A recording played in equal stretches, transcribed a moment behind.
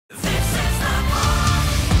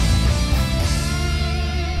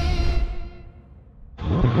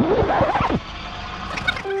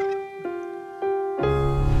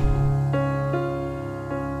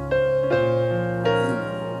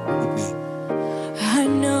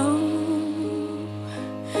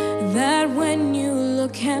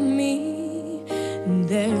look at me,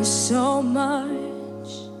 there's so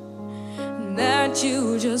much that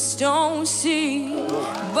you just don't see.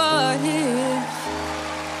 But if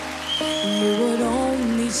you would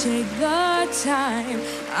only take the time,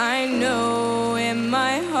 I know in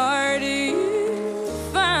my heart you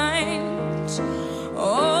find.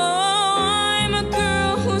 Oh, I'm a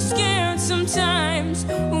girl who's scared sometimes,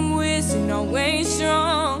 who isn't always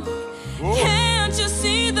strong. Can't you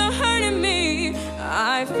see the hurt in me?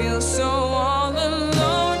 I feel so all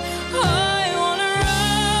alone. I wanna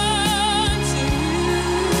run to you.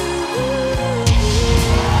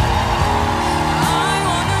 I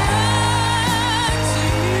wanna run to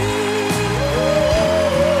you.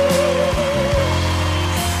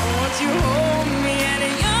 Won't you hold me in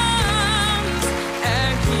your arms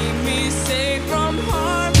and keep me safe from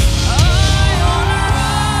harm? I wanna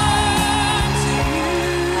run to you.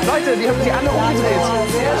 Leute, die haben sich alle umgedreht.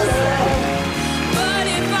 Sehr schön. But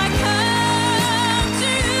if I come to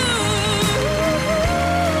you,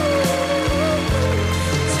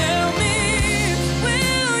 tell me,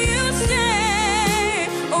 will you stay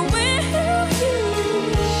or will you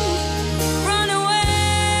run away?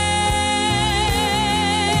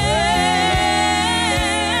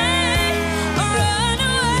 Or run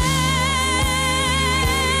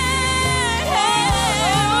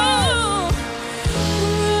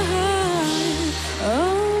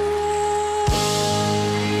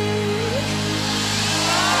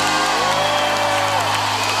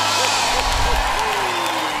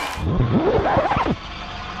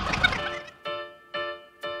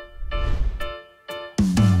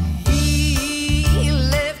He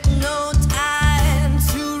left no time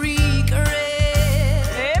to regret.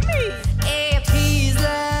 If he's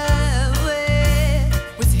left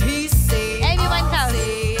with his say, Amy Winehouse.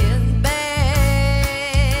 saying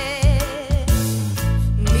bad.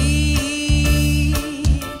 Me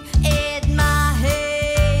at my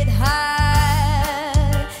head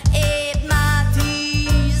high, at my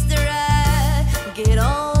teeth dry, get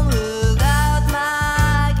on without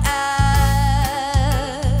my eye.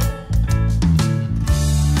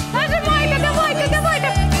 Нажимайте, давайте, давайте.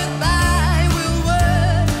 Goodbye will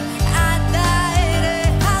work. I died a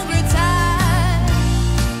hungry time.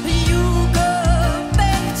 You go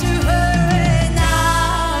back to her and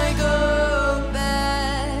I go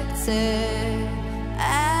back to.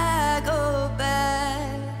 I go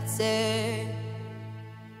back to.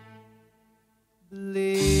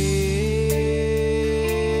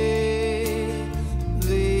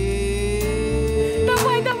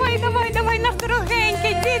 Давай, давай, давай, давай, наш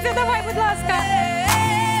дорогенький. Дідя, давай, будь ласка.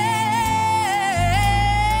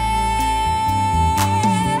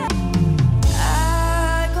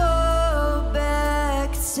 I go back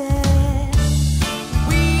to.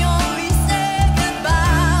 We only said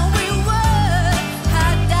goodbye. We were. I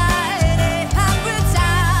died a hungry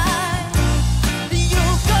time. You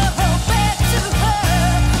go back to her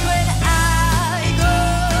when I go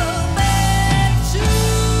back to.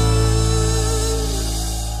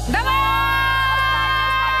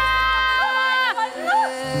 Давай!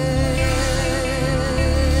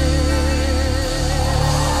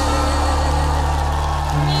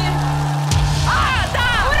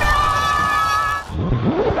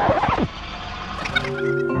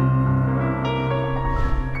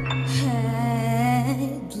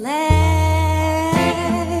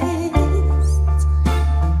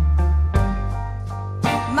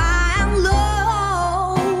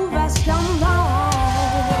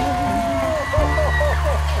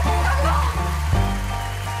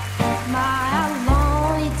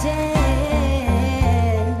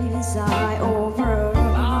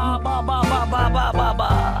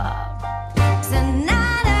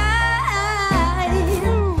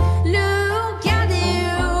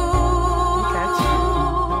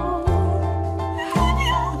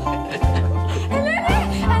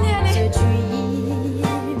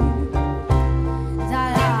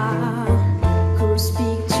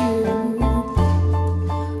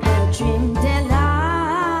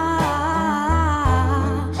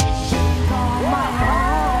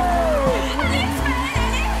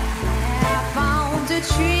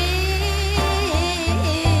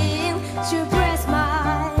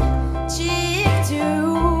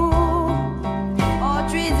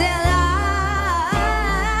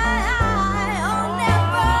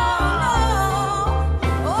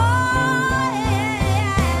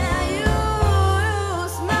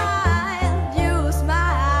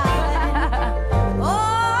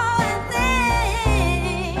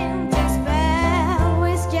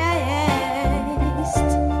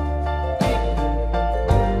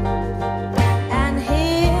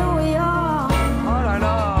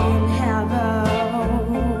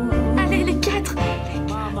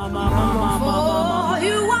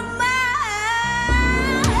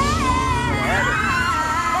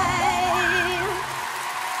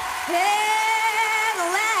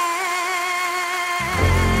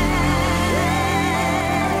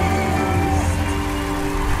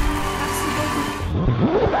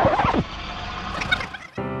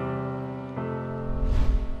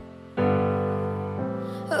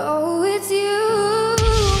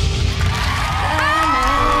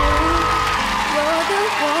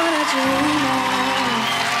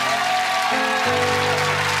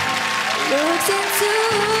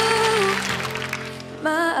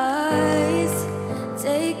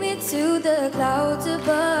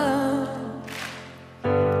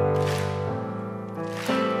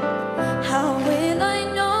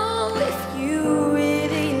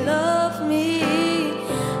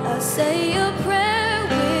 say a prayer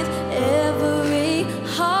with every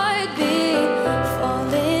heartbeat.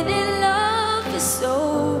 Falling in love is so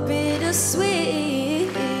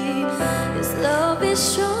bittersweet. This love is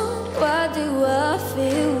strong, why do I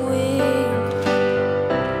feel weak?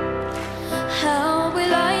 How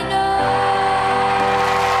will I know?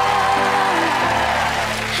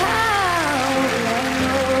 How will I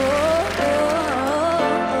know?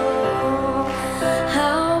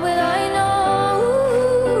 How will I know?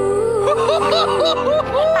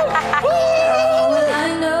 How will I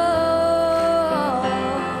know?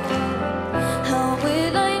 How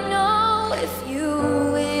will I know if you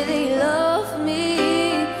really love me?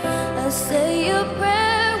 I say a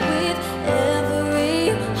prayer with every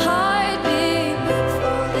heartbeat.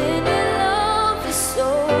 Falling in love is so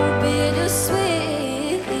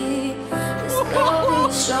bittersweet. This love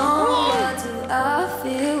is strong, why do I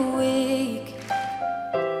feel weak?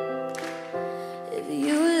 If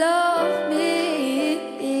you love me,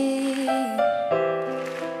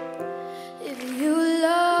 if you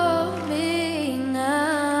love me now.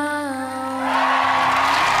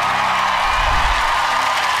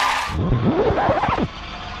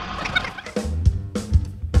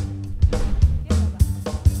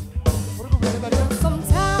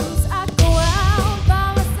 Sometimes I go out by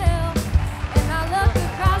myself and I look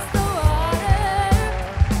across the water,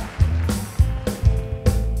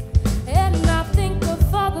 and I think of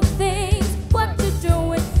all the things what you're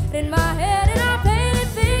doing in my head, and I paint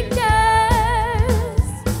pictures.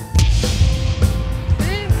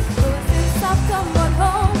 Since I've come on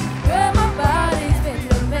home, where my body's been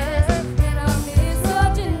a mess, and I miss your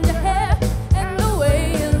ginger hair and the way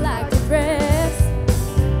you like to dress.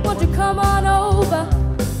 Won't you come on over?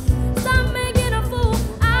 Stop making a fool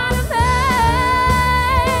out of me.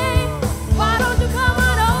 Why don't you come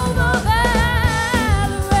on over,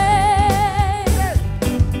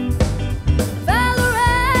 Valerie?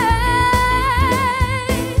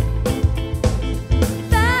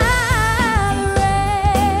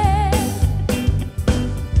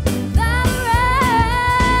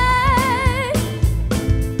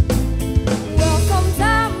 Well,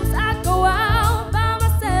 sometimes I go out by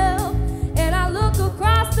myself and I look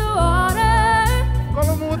across the water.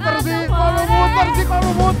 Kalau muter sih,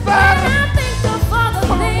 kalau muter. And I think of all the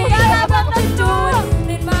things what you're doing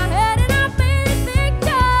in my head, and I paint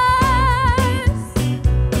pictures.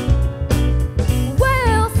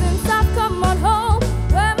 Well, since I've come on home,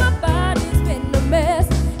 where my body's been a mess,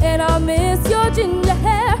 and I miss your ginger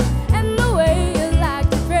hair and the way you like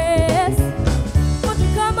to dress. Won't you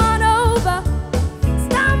come on over?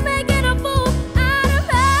 Stop making a fool out of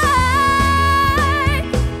me.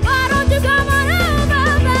 Why don't you come on over,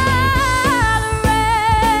 Valerie?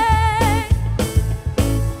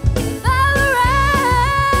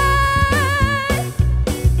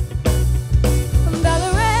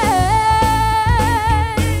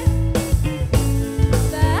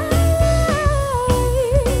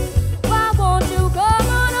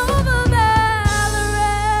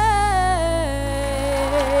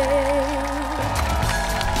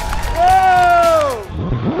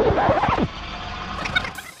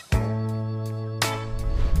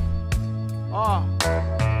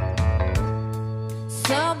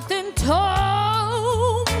 Something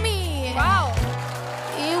told me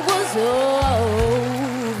it was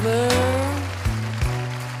over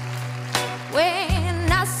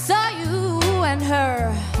when I saw you and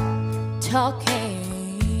her talking.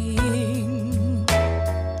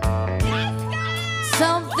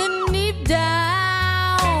 Something deep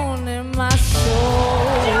down in my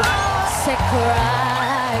soul said,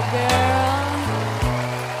 cry, girl.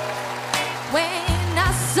 When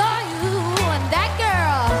I saw you and that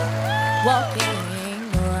girl walking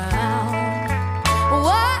around.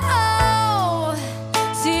 Whoa,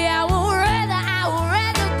 see, I would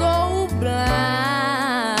rather go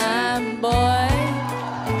blind, boy,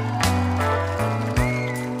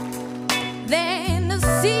 than to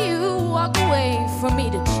see you walk away from me,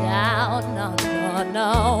 the child. No, no, no.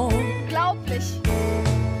 Unglaublich.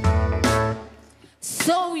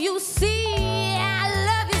 So you see, I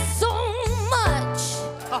love you so much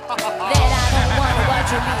that I don't want to watch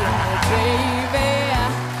you leave, baby.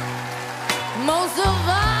 Most of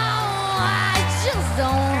all, I just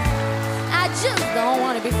don't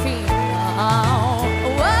want to be free now.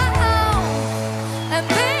 Whoa, and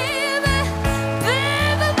baby,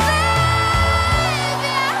 baby,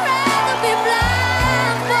 baby, I'd rather be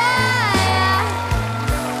blind, boy,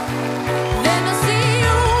 than to see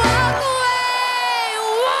you walk away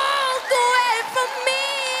from me.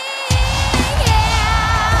 Yeah.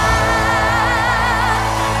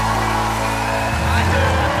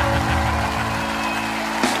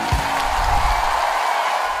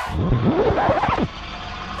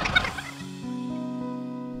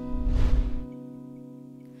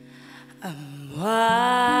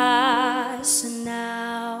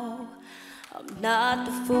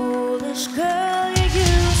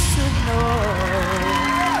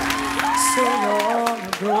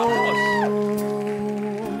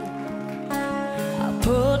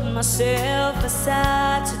 myself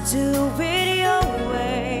aside to do it your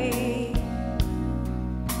way.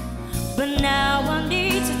 But now I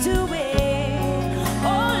need to do it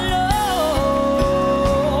all alone.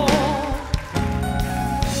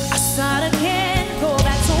 I thought I can't go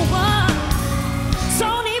back to one.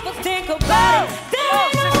 Don't even think about it. There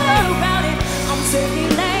ain't no way around it. I'm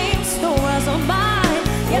taking names, the words are mine.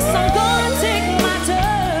 Yes, I'm gonna take my turn.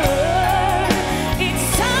 It's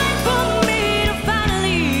time for me to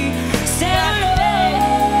finally stand alone.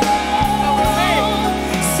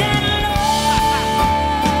 Stand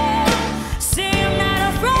alone. Say I'm not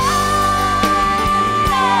afraid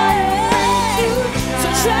to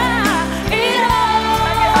try it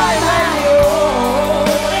all my own.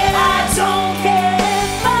 And I don't care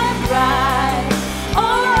if I'm right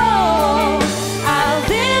or wrong. I'll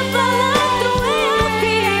live my life the way I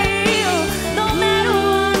feel. No matter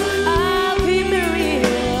what, I'll keep it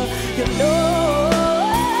real. You know,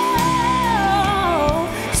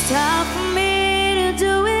 it's time for me to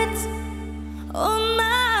do it on my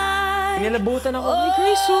Nilabutan ako ni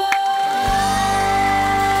Kriso. own.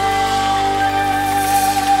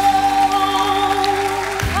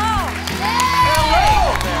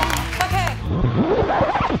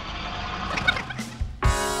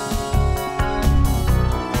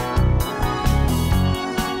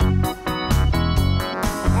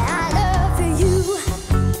 I love you,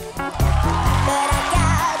 but I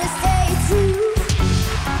gotta stay true.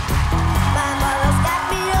 My mother's got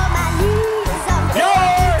me on my knees. I'm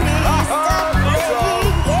begging, please stop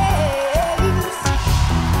playing games.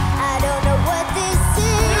 I don't know what this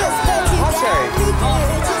is, but you got me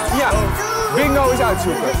here. Just Ja, let me through. bingo is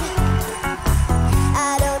uitzoeken.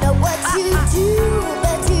 I don't know what you do,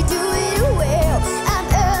 but you do it well. I'm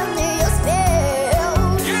under your spell.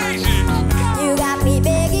 You got me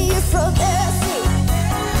begging you for mercy.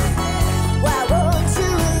 Why won't you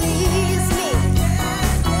release me?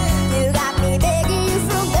 You got me begging you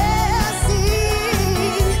for mercy.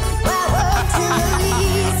 Why won't you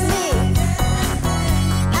release me?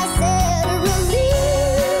 I said release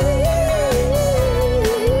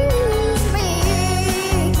me.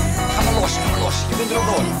 Ga maar los, je bent er ook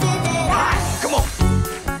door. Kom op.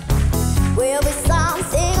 Will be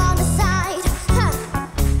something on the side, huh?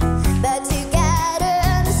 But you gotta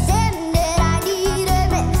understand that I need a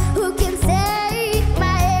man who can take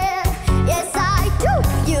my hand. Yes, I do.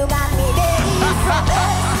 You got me begging you for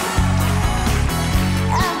mercy.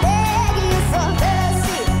 I'm begging you for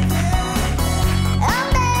mercy. I'm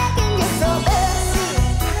begging you for mercy.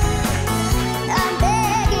 I'm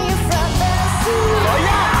begging you for mercy. Why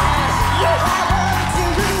won't you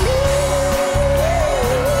release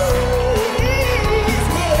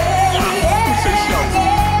me? Bring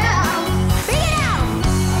it out.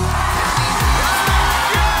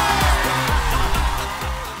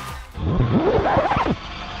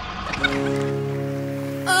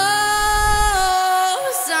 Oh,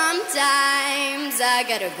 sometimes I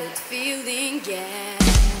got a good feeling, yeah.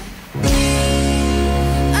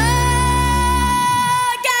 I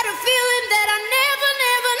got a feeling that I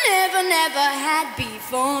never had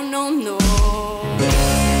before, no.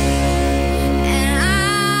 And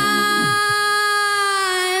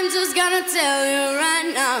I'm just gonna tell you right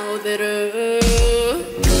now that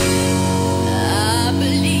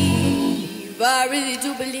I really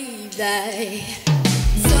do believe that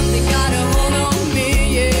something got a hold on me,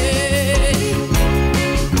 yeah.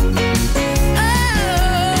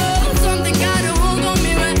 Oh, something got a hold on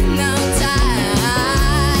me right now,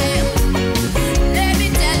 time. Let me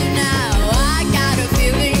tell you now, I got a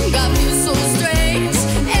feeling I feel so strange.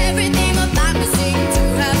 Everything about me seems to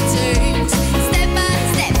have changed. Step by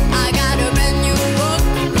step, I got a brand new book.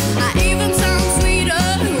 I even sound sweeter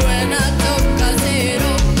when I talk. I said,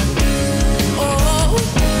 oh,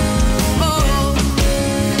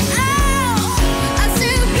 I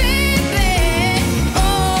said, baby,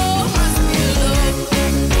 oh, must be love.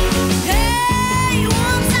 Hey,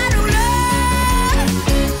 once I do love,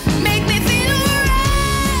 make me feel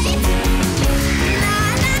alright. Na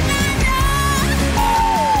na na na,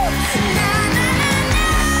 na na na na.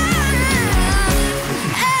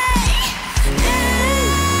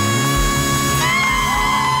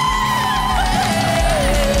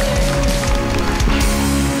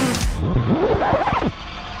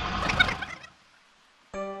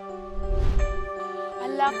 I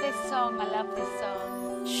love this song. I love this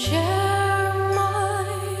song. Share my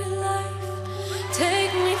life,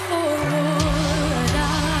 take me for what I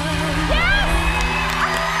am.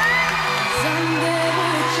 Someday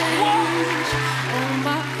will change all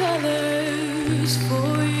my colors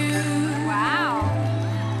for you. Wow.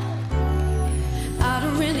 I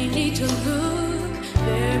don't really need to look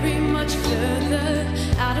very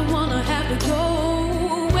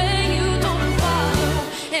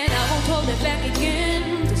back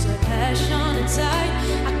again. There's a passion.